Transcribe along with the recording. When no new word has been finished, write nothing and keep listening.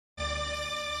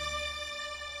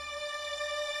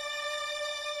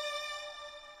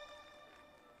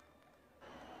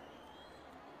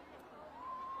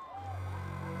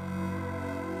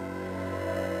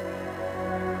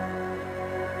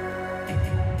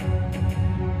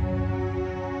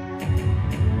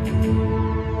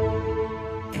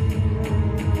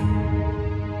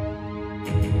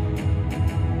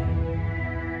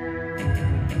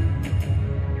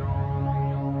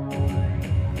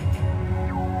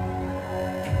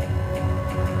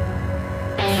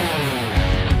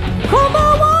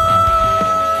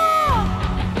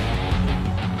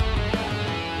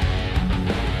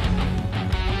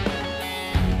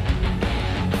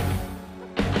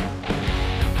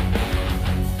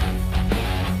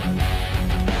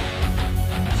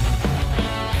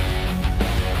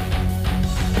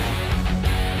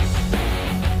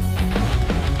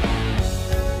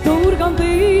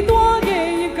သေးသွားခဲ့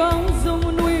ရင်ကောင်း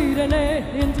ဆုံးနှွေးတဲ့နဲ့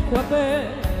ဟင်းတစ်ခွက်ပဲ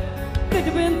တ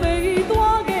စ်ပင်သေး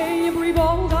သွားခဲ့ရင်ပြ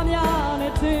ဘောကများ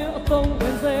နဲ့ချင်းအသုံးဝ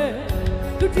င်စေ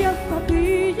ဒုတိယသတိ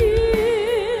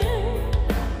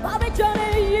ဘာပဲချနေ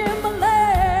ရင်မလဲ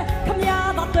ခမရ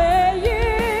တော့တဲ့ရ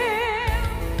င်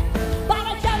ဘာ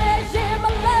ပဲချနေရင်မ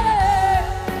လဲ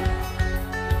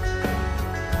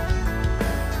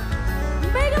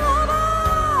မေဂလာဘာ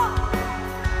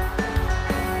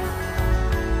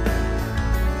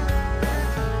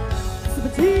စပ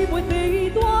တိဝတ်သေး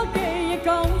သွားခဲ့ရင်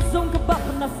ကောင်းဆုံးကပတ်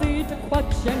နာစီတစ်ခွက်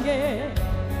ချင်ခဲ့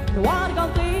နွားကော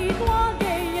င်သေးသွား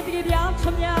ခဲ့ရင်ဒီပြားချ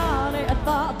မ်းများနဲ့အ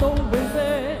သာအသုံးဝင်စေ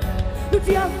ဒု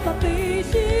တိယသတိ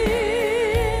ရှိ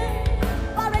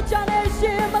ဘာပဲချနေရှ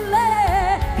င်မလဲ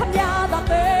ခမရတော့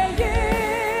တဲ့ရ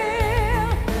င်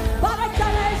ဘာပဲချ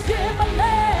နေရှင်မ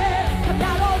လဲခမရ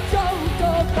တော့ကျုံ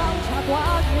တော့ကောင်းချ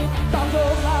သွားရင်တောင်း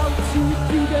တော့လောက်ချူ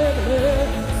ပြူတယ်လေ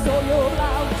ဆိုရော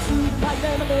လောက်ချူလိုက်တ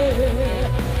ယ်မလဲ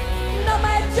နမ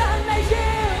ချနေရှ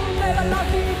င်မဲလာ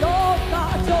တီတော့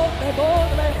ကားချိုးတဲ့ဘော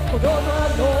လေကိုတော့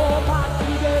တော့ပါ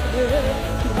တီးတယ်လေ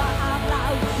ဒီမှာအလော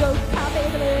က်ကျုံထားတယ်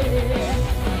လေ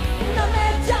နမ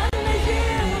ချနေရှ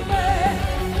င်မဲ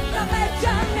နမချ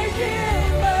နေရှင်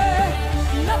မဲ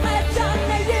နမချ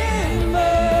နေရှင်မဲ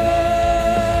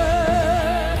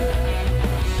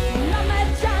နမ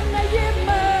ချနေရှင်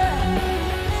မဲ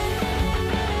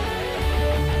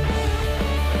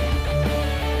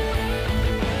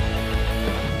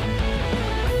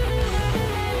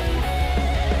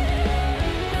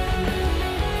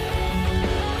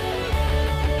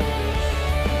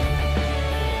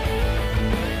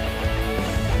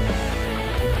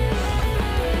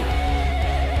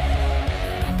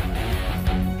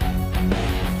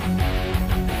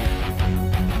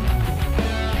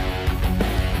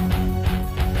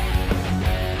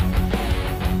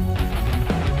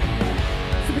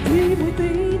ဒီမူ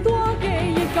တီတော့ကရ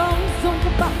င်ကောင်းဆုံးက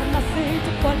ပတ်နာစေတ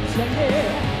စ်ခွက်ချင်တယ်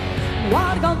ဝါ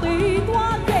ကောင်တီ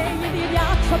တော့ကရင်ဒီ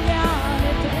ပြားချမ်းများ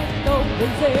နဲ့တဲ့တော့ဝ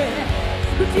င်စေ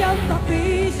ဒုတိယသတိ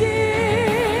ရှိ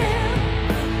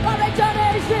ဘာလဲချနေ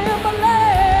ရှင်မလဲ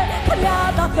ခရ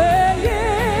တာတဲ့ရ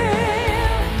င်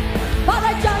ဘာ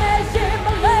လဲချနေရှင်မ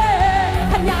လဲ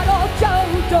ခရတော့ကြောက်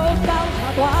တော့ကောင်းချ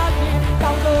သွားရင်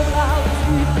ကောင်းတော့လောက်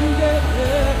ချီးပြီးရဲ့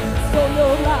ဆို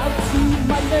လိုလောက်ချီး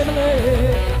မိုက်တယ်မလဲ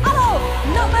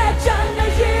နမချန်နေ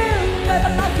ရှင်မဲဘ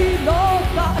လာကီလော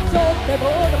ကာအချိုးတဲ့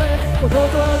ဘောလေကိုတော့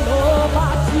တော့ပါ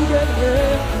ချီတယ်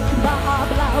ဘာ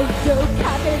ဘလာကျုပ်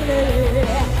ခါတယ်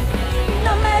န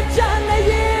မချန်နေ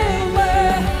ရှင်မဲ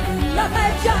နမ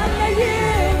ချန်နေရှ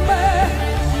င်မဲ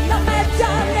နမချ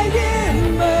န်နေရှင်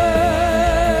မဲ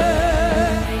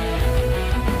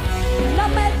န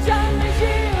မချန်နေရှ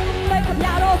င်မဲခမရ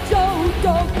တော့ကျုပ်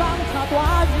တော့ကောင်းချ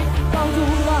သွားရင်ကောင်းစု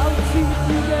လောက်ချီး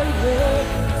ပြီးတယ်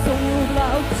ဆို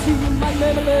လောက်ချီမိုင်မဲ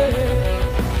မလဲ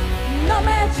နမ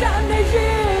ချန်နေရှ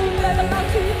င်လည်းလောက်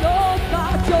ချီတော့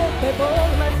ကားချိုးတဲ့ဘော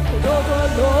လေတော့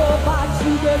တော့ပါ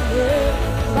ချီတယ်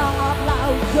ဘာလော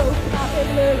က်ကျုပ်ထားတယ်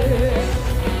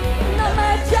နမ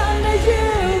ချန်နေရှ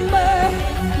င်မဲ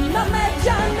နမချ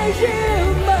န်နေရှင်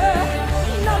မဲ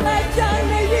နမချန်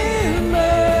နေရှင်မဲ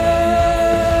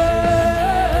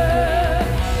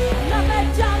နမ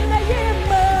ချန်နေရှင်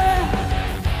မဲ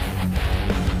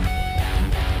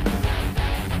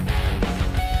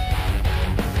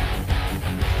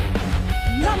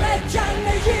နမချန်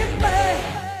နေရှင်မဲ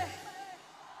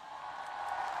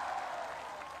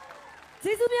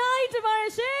ကျေးဇူးများကြီးတင်ပါတ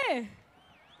ယ်ရှင်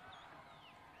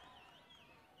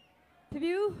ဖြူ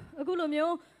ဖြူအခုလို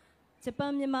မျိုးဂျပ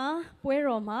န်မြန်မာပွဲ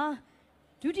တော်မှာ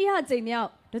ဒုတိယကြိမ်မြောက်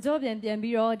တကြောပြန်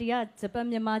ပြီးတော့ဒီကဂျပန်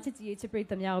မြန်မာချစ်ကြည်ရေးချစ်ပရိ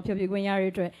သတ်များကိုဖျော်ဖြေခွင့်ရ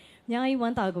တဲ့အတွက်အများကြီးဝ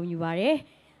မ်းသာဂုဏ်ယူပါတယ်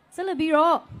ဆက်လက်ပြီး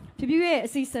တော့ဖြူဖြူရဲ့အ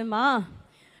စီအစဉ်မှာ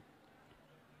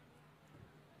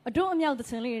အတွန်းအမြောက်သ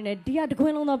ချင်းလေးတွေနဲ့ဒီကတခွ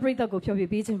င်းလုံးသောပရိသတ်ကိုဖျော်ဖြေ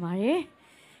ပေးခြင်းပါတယ်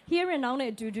Here and Now နဲ့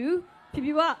အတူတူဖြူ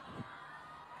ဖြူက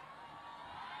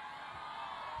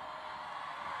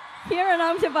Here and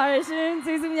Now ဖြစ်ပါတယ်ရှင်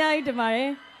ကျေးဇူးများကြီးတင်ပါတယ်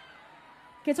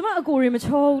ကဲကျွန်မအကိုတွေမ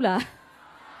ချောဘူးလား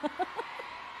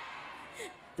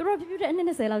သူတို့ဖြူဖြူတဲ့အနည်း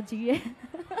20လောက်ကြီးရဲ့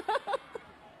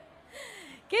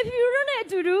ကဲဖြူဖြူနဲ့အ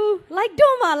တူတူ like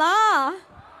တော့မလား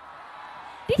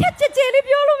ဒီထက်ကြဲကြဲလေး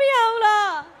ပြောလို့မရဘူး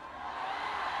လား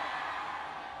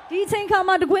ဒီချိန်ခါ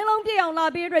မှာတကွင်းလုံးပြည့်အောင်လာ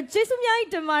ပေးတဲ့အတွက်ကျေးဇူးများ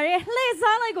ကြီးတင်ပါတယ်လှည့်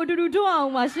စားလိုက်ကိုတူတူတွန်းအော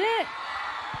င်ပါရှင်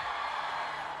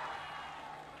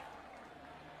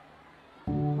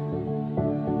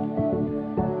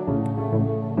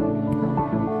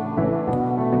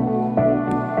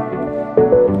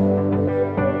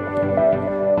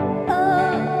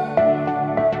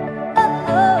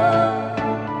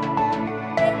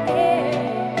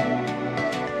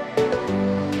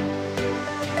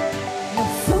န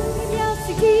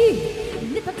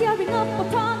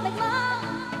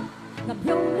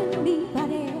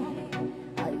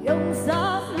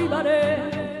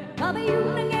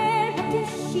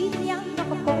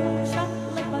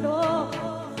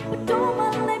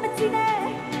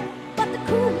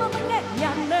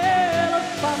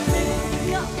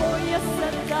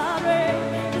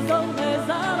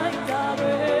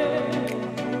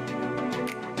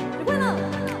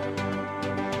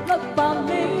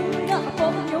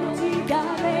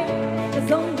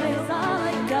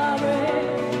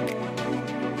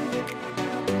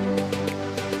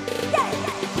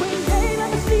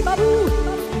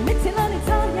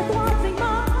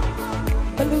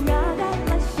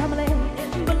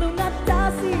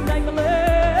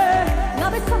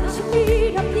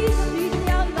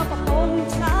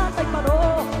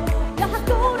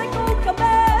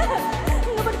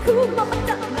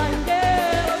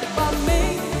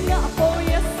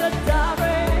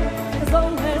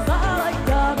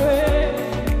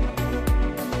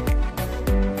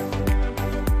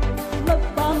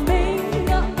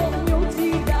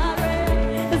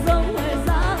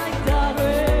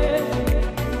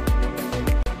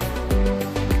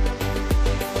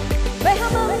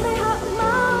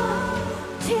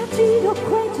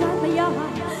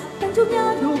chú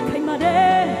nhá đủ khánh mà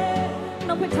đê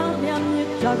nông phải tham nhầm như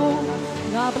trà gù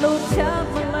ngà bờ lô cha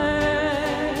vang lên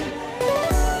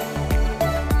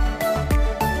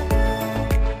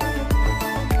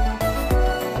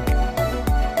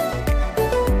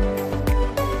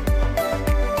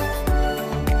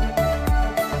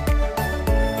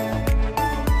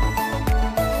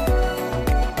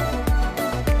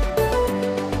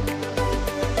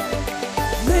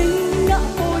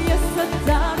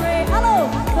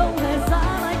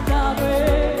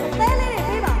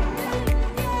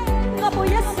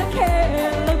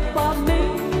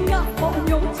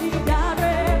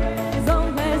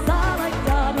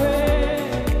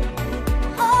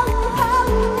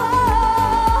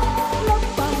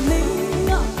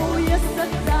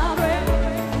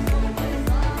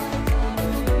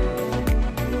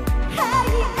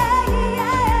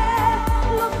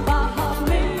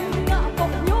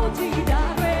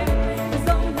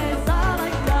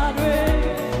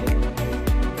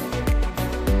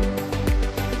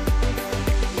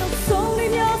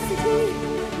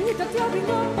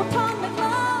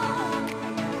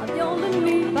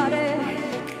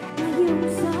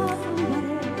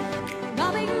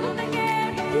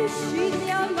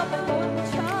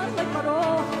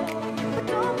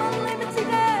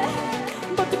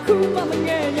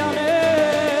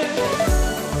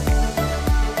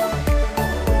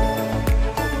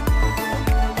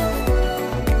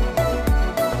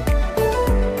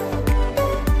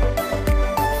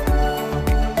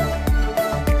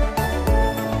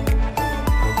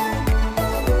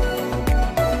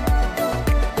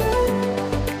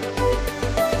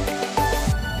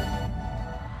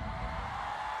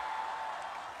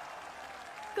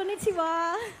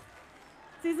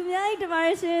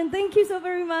Thank you so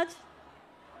very much.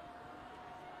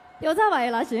 ပြောကြပါ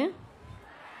ရဲ့လားရှင်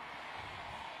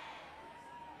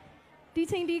ဒီ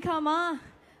ချိန်ဒီခါမှာ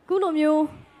ခုလိုမျိုး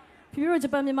ဖြူဖြူဂျ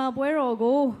ပန်မြန်မာပွဲတော်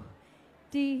ကို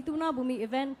ဒီသူနာဘူမီ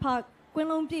event park ကွင်း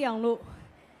လုံးပြည့်အောင်လို့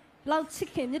လောက်ချစ်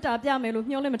ခင်မြတ်တာပြမယ်လို့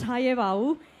မျှော်လင့်မထားရဲပါ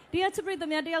ဘူးဒီကချစ်ပရိသတ်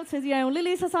များတယောက်ချင်းစီတိုင်းကိုလေး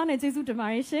လေးဆဆနဲ့ကျေးဇူးတင်ပါ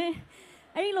တယ်ရှင်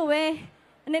အဲ့ဒီလိုပဲ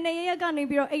အနေနဲ့ရရကနေ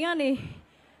ပြီးတော့အိမ်ကနေ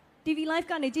TV live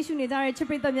ကနေကြည့်ရှုနေကြတဲ့ချစ်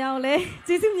ပရိသတ်များကိုလည်း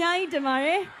ကျေးဇူးအများကြီးတင်ပါတ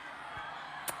ယ်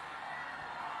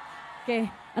ကဲ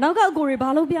အနောက်ကအကိုတွေဘာ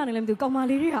လို့ပြနေလဲမသိဘူးကောင်မ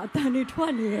လေးတွေကအတန်တွေထွ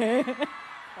က်နေတယ်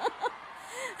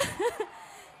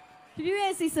ဖြူ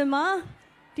ရဲ့ season မှာ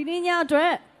ဒီနေ့ညအတွ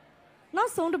က်နော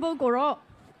က်ဆုံးတစ်ပုဒ်ကိုတော့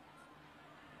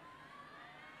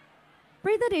ပ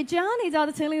ရိသတ်တွေကြားနေကြ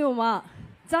တဲ့ချင်းလေးကိုမှ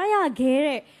ကြားရခဲ့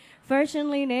တဲ့ version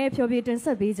လေးနဲ့ဖြောပြတင်ဆ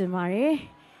က်ပေးကြပါတယ်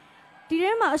ဒီ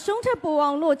ထဲမှာအရှုံးထက်ပို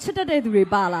အောင်လို့ချစ်တတ်တဲ့သူတွေ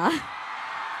ပါလား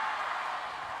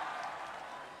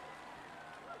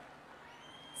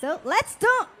So let's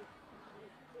do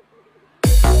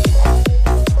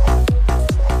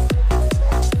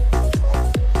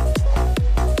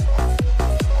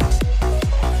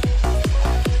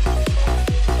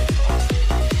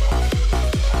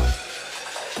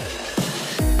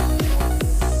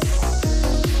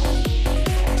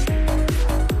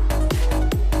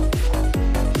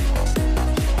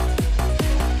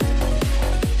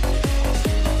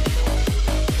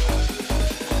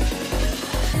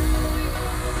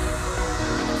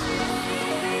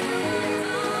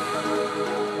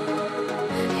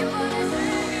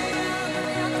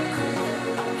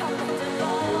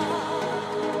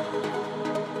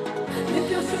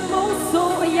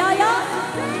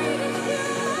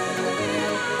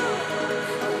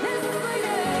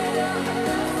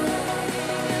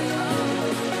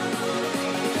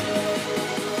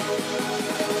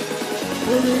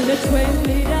the train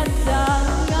lead us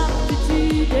down up to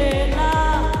Chidela.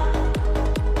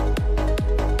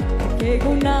 Que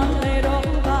guna le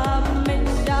roba me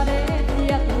share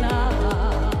diatna.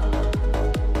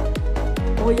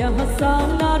 Oya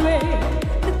hasana re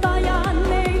taya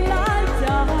ne lai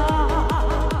ja.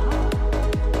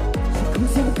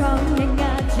 Sikusim kang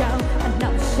nga jao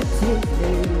anap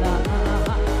shitila.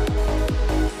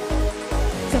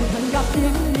 Something got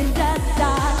him in that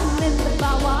side in the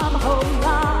bawa home.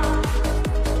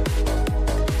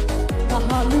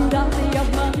 Haluda ya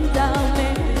mandale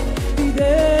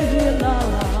videla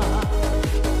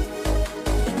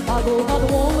Ago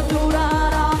hado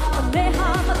madurara neha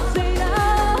matsina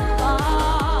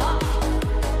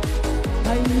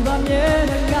Ai ba mye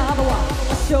nga bawa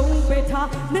ashong beta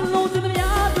nilo tin mya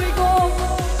twi ko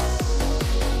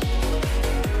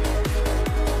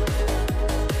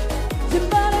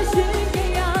Jimbara shike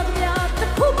ya mya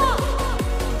takuma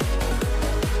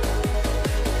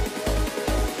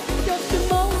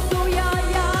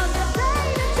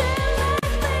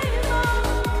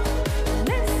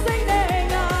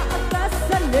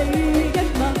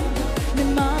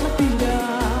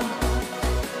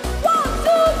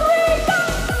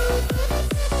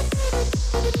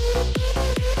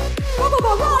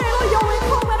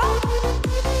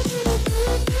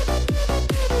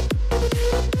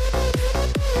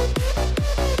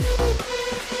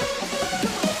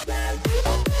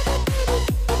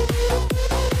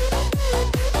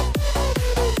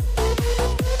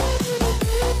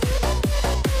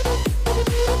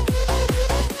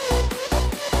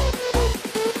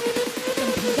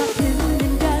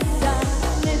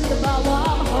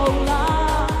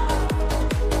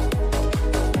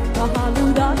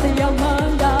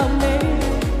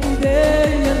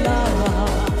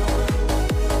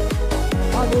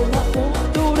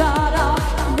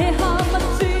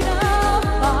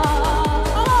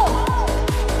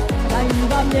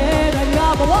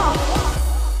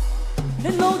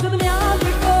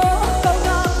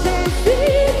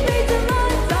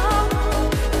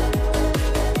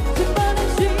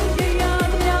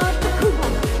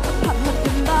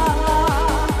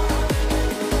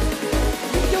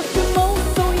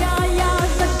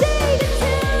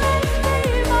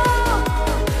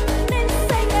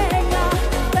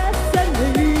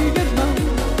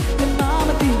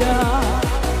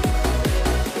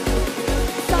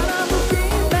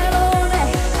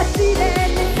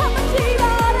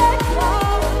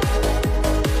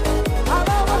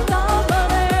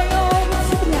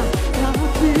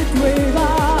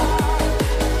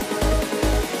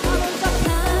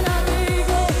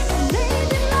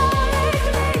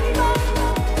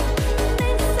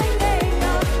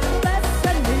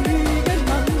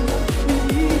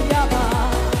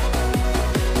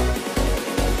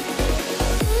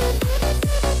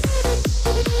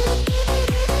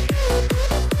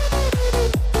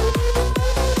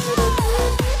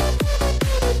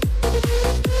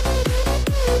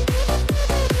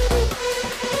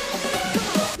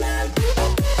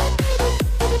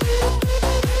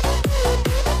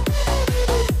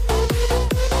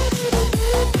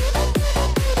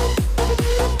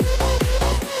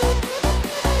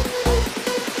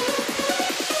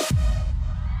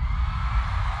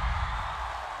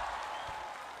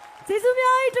ကျေးဇူး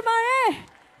များကြီးတင်ပါတယ်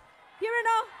Here and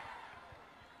now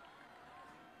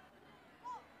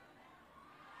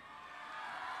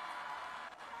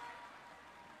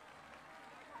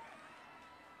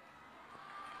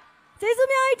ကျေးဇူး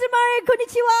များကြီးတင်ပါတယ်こんに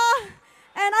ちは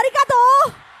and ありがと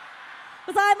う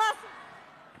ございます